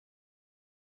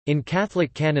In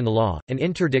Catholic canon law, an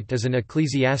interdict is an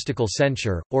ecclesiastical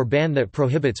censure, or ban that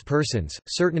prohibits persons,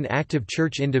 certain active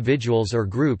church individuals or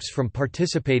groups from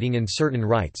participating in certain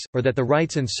rites, or that the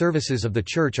rites and services of the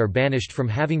church are banished from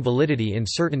having validity in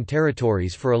certain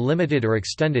territories for a limited or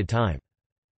extended time.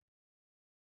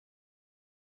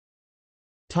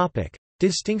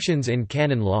 Distinctions in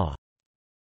canon law.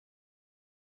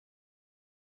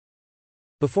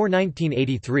 Before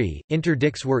 1983,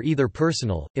 interdicts were either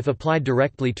personal, if applied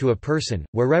directly to a person,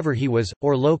 wherever he was,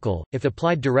 or local, if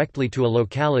applied directly to a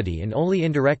locality and only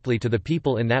indirectly to the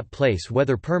people in that place,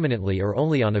 whether permanently or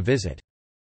only on a visit.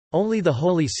 Only the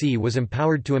Holy See was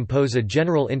empowered to impose a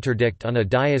general interdict on a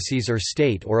diocese or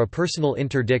state or a personal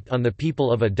interdict on the people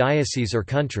of a diocese or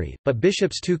country, but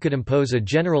bishops too could impose a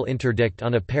general interdict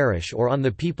on a parish or on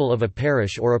the people of a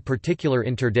parish, or a particular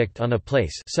interdict on a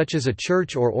place such as a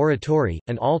church or oratory,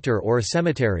 an altar or a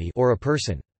cemetery, or a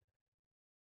person.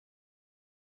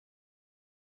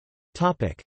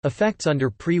 Effects under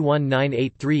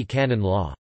pre-1983 canon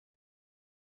law.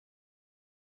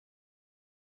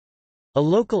 A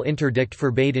local interdict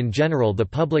forbade in general the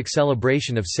public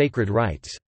celebration of sacred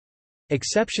rites.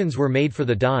 Exceptions were made for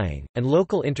the dying, and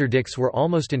local interdicts were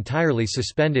almost entirely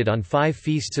suspended on 5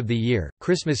 feasts of the year: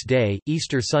 Christmas Day,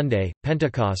 Easter Sunday,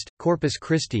 Pentecost, Corpus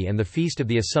Christi and the Feast of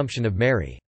the Assumption of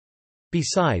Mary.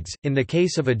 Besides, in the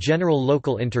case of a general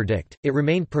local interdict, it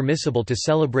remained permissible to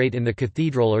celebrate in the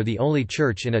cathedral or the only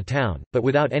church in a town, but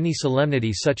without any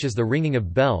solemnity such as the ringing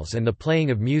of bells and the playing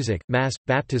of music, mass,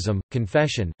 baptism,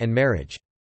 confession, and marriage.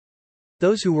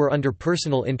 Those who were under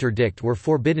personal interdict were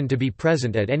forbidden to be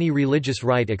present at any religious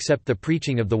rite except the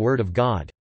preaching of the Word of God.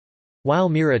 While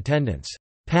mere attendance,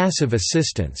 passive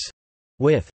assistance,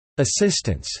 with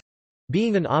assistance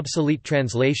being an obsolete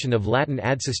translation of Latin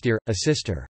adsistere,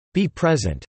 assister, be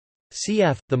present,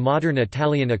 cf. the modern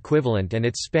Italian equivalent, and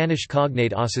its Spanish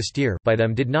cognate assistir by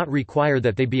them did not require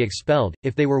that they be expelled.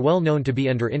 If they were well known to be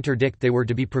under interdict, they were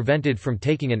to be prevented from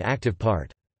taking an active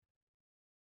part.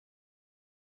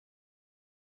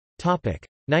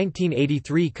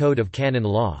 1983 Code of Canon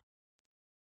Law.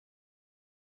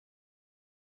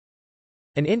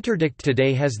 An interdict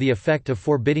today has the effect of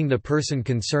forbidding the person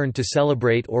concerned to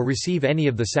celebrate or receive any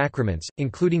of the sacraments,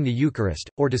 including the Eucharist,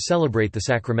 or to celebrate the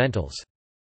sacramentals.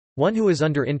 One who is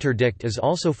under interdict is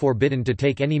also forbidden to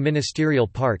take any ministerial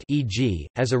part, e.g.,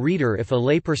 as a reader if a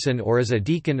layperson, or as a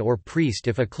deacon or priest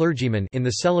if a clergyman, in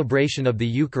the celebration of the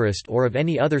Eucharist or of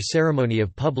any other ceremony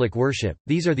of public worship.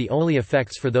 These are the only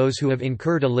effects for those who have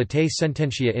incurred a latae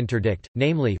sententia interdict,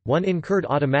 namely, one incurred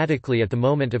automatically at the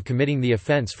moment of committing the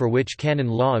offense for which canon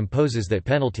law imposes that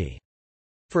penalty.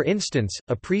 For instance,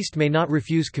 a priest may not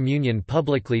refuse communion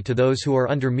publicly to those who are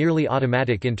under merely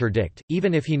automatic interdict,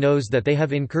 even if he knows that they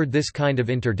have incurred this kind of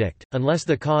interdict, unless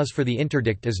the cause for the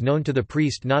interdict is known to the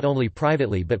priest not only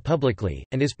privately but publicly,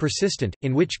 and is persistent,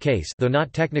 in which case, though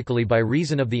not technically by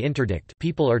reason of the interdict,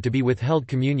 people are to be withheld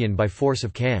communion by force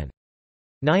of can.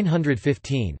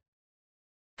 915.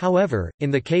 However,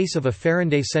 in the case of a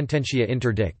ferindae sententia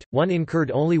interdict, one incurred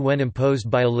only when imposed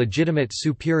by a legitimate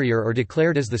superior or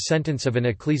declared as the sentence of an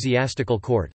ecclesiastical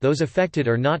court, those affected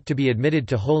are not to be admitted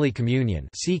to Holy Communion,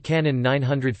 see Canon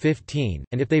 915,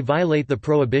 and if they violate the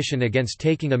prohibition against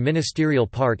taking a ministerial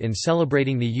part in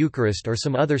celebrating the Eucharist or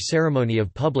some other ceremony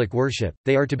of public worship,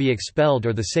 they are to be expelled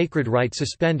or the sacred rite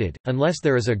suspended, unless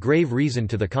there is a grave reason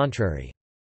to the contrary.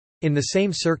 In the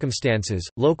same circumstances,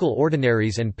 local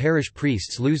ordinaries and parish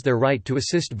priests lose their right to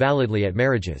assist validly at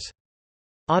marriages.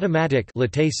 Automatic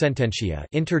latae sententia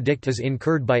interdict is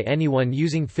incurred by anyone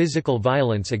using physical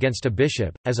violence against a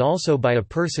bishop, as also by a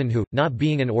person who, not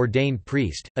being an ordained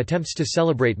priest, attempts to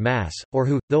celebrate Mass, or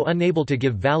who, though unable to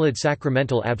give valid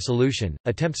sacramental absolution,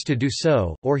 attempts to do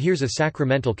so, or hears a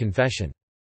sacramental confession.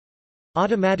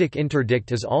 Automatic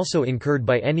interdict is also incurred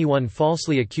by anyone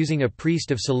falsely accusing a priest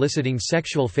of soliciting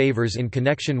sexual favors in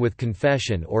connection with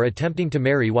confession or attempting to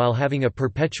marry while having a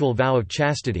perpetual vow of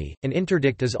chastity. An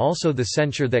interdict is also the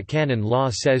censure that canon law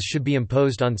says should be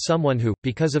imposed on someone who,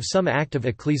 because of some act of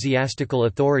ecclesiastical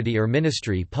authority or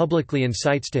ministry, publicly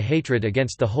incites to hatred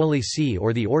against the Holy See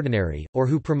or the ordinary, or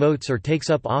who promotes or takes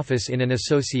up office in an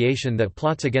association that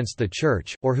plots against the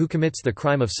Church, or who commits the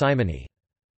crime of simony.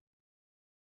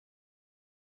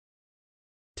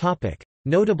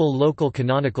 Notable local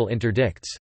canonical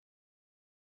interdicts.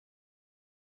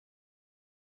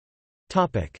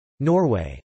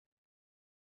 Norway.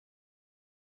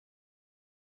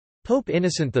 Pope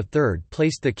Innocent III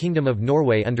placed the Kingdom of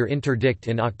Norway under interdict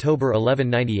in October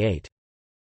 1198.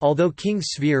 Although King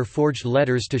Sverre forged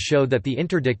letters to show that the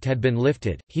interdict had been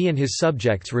lifted, he and his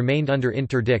subjects remained under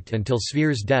interdict until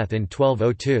Sverre's death in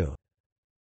 1202.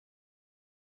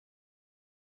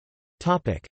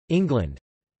 England.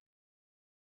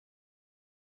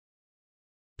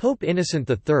 Pope Innocent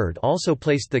III also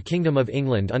placed the Kingdom of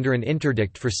England under an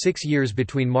interdict for 6 years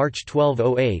between March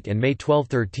 1208 and May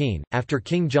 1213, after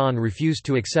King John refused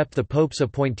to accept the Pope's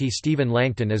appointee Stephen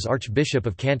Langton as Archbishop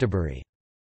of Canterbury.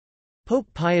 Pope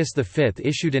Pius V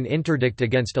issued an interdict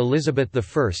against Elizabeth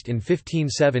I in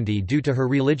 1570 due to her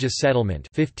religious settlement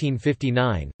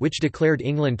 1559, which declared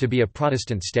England to be a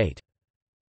Protestant state.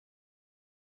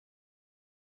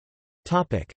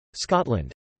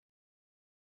 Scotland.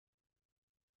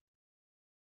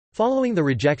 Following the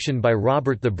rejection by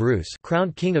Robert the Bruce,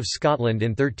 crowned King of Scotland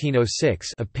in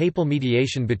 1306, of papal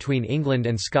mediation between England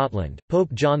and Scotland,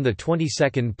 Pope John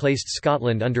XXII placed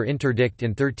Scotland under interdict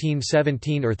in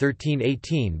 1317 or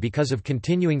 1318 because of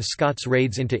continuing Scots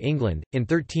raids into England. In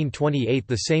 1328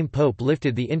 the same pope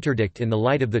lifted the interdict in the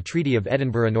light of the Treaty of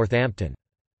Edinburgh-Northampton.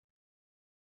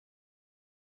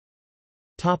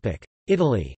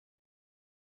 Italy.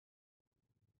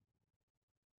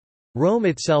 Rome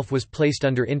itself was placed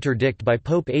under interdict by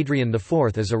Pope Adrian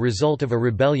IV as a result of a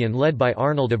rebellion led by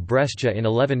Arnold of Brescia in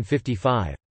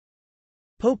 1155.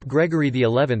 Pope Gregory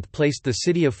XI placed the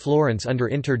city of Florence under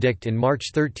interdict in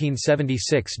March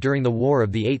 1376 during the War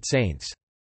of the Eight Saints.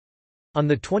 On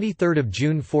 23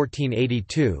 June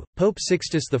 1482, Pope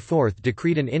Sixtus IV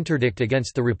decreed an interdict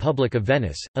against the Republic of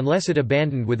Venice, unless it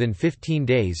abandoned within 15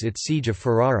 days its siege of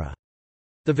Ferrara.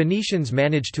 The Venetians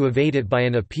managed to evade it by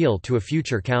an appeal to a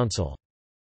future council.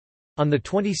 On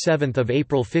 27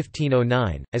 April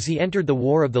 1509, as he entered the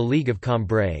War of the League of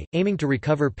Cambrai, aiming to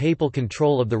recover papal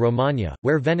control of the Romagna,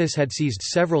 where Venice had seized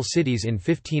several cities in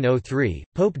 1503,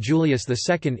 Pope Julius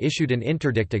II issued an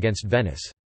interdict against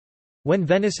Venice. When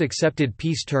Venice accepted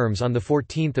peace terms on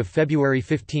 14 February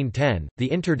 1510, the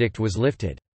interdict was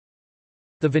lifted.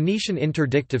 The Venetian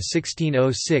interdict of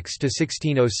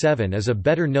 1606–1607 is a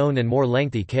better known and more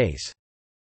lengthy case.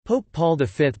 Pope Paul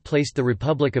V placed the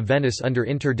Republic of Venice under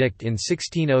interdict in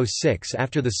 1606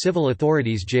 after the civil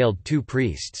authorities jailed 2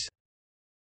 priests.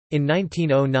 In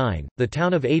 1909, the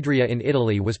town of Adria in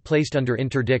Italy was placed under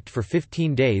interdict for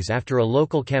 15 days after a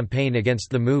local campaign against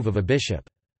the move of a bishop.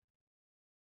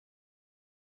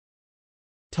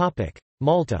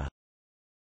 Malta.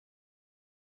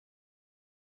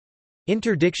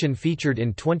 Interdiction featured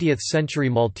in 20th-century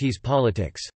Maltese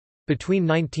politics. Between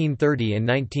 1930 and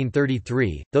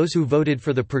 1933, those who voted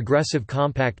for the Progressive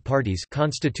Compact parties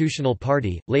Constitutional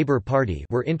Party, Labour Party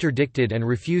were interdicted and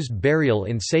refused burial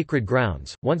in sacred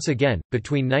grounds. Once again,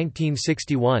 between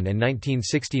 1961 and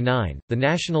 1969, the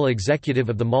national executive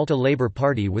of the Malta Labour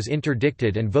Party was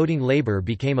interdicted and voting Labour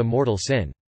became a mortal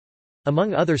sin.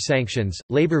 Among other sanctions,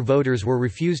 Labour voters were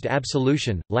refused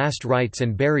absolution, last rites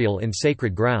and burial in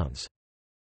sacred grounds.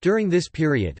 During this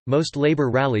period, most Labour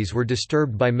rallies were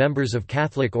disturbed by members of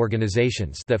Catholic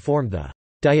organizations that formed the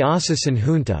diocesan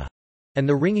junta and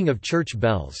the ringing of church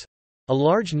bells. A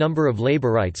large number of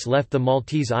Labourites left the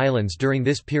Maltese Islands during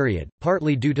this period,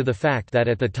 partly due to the fact that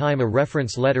at the time a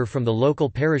reference letter from the local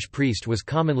parish priest was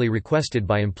commonly requested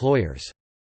by employers.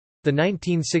 The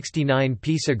 1969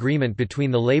 peace agreement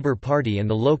between the Labour Party and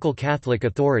the local Catholic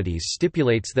authorities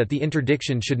stipulates that the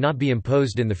interdiction should not be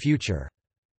imposed in the future.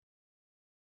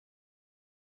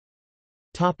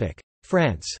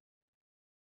 France.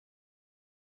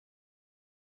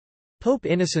 Pope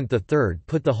Innocent III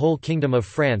put the whole Kingdom of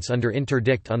France under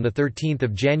interdict on 13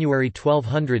 January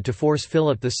 1200 to force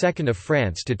Philip II of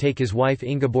France to take his wife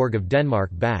Ingeborg of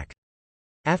Denmark back.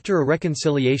 After a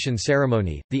reconciliation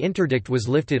ceremony, the interdict was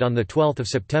lifted on 12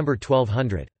 September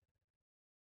 1200.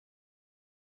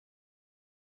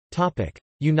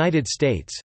 United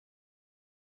States.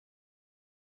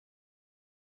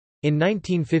 In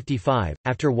 1955,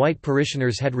 after white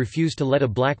parishioners had refused to let a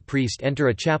black priest enter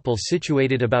a chapel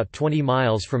situated about 20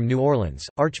 miles from New Orleans,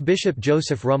 Archbishop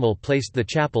Joseph Rummel placed the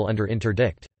chapel under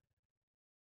interdict.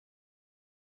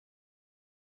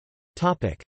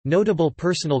 Notable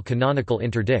personal canonical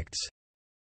interdicts.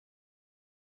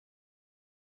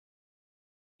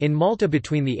 In Malta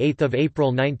between 8 April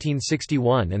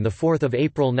 1961 and 4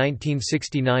 April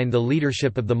 1969 the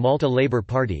leadership of the Malta Labour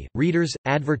Party, readers,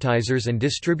 advertisers and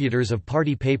distributors of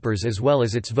party papers as well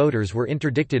as its voters were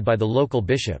interdicted by the local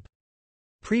bishop.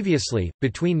 Previously,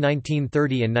 between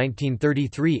 1930 and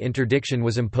 1933 interdiction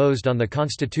was imposed on the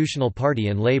Constitutional Party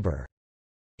and Labour.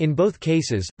 In both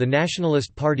cases, the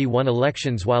Nationalist Party won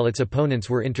elections while its opponents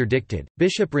were interdicted.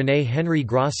 Bishop René Henry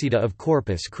Gracida of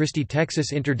Corpus Christi,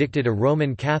 Texas interdicted a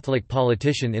Roman Catholic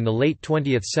politician in the late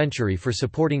 20th century for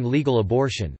supporting legal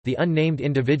abortion. The unnamed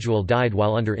individual died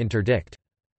while under interdict.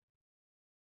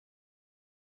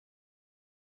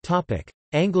 Topic: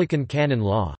 Anglican canon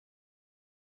law.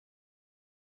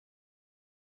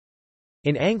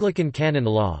 In Anglican canon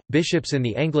law, bishops in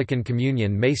the Anglican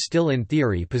Communion may still in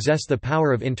theory possess the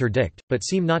power of interdict, but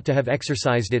seem not to have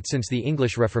exercised it since the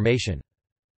English Reformation.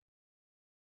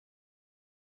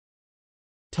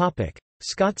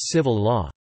 Scots civil law.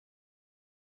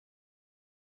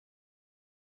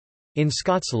 In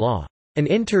Scots law, an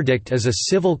interdict is a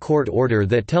civil court order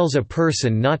that tells a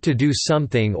person not to do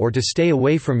something or to stay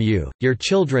away from you, your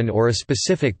children or a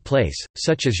specific place,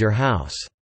 such as your house.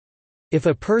 If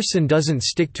a person doesn't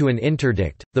stick to an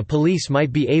interdict, the police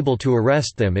might be able to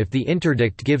arrest them if the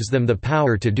interdict gives them the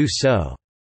power to do so.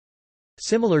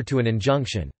 Similar to an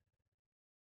injunction.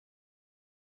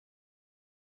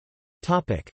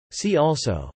 See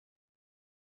also: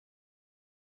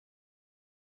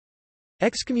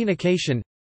 Excommunication,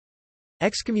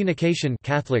 Excommunication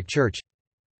Catholic Church.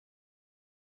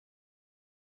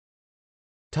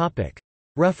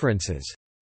 References.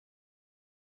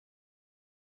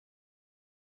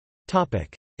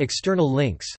 External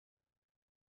links.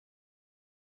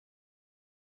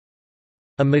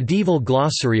 A Medieval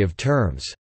Glossary of Terms.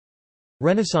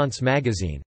 Renaissance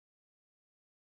Magazine.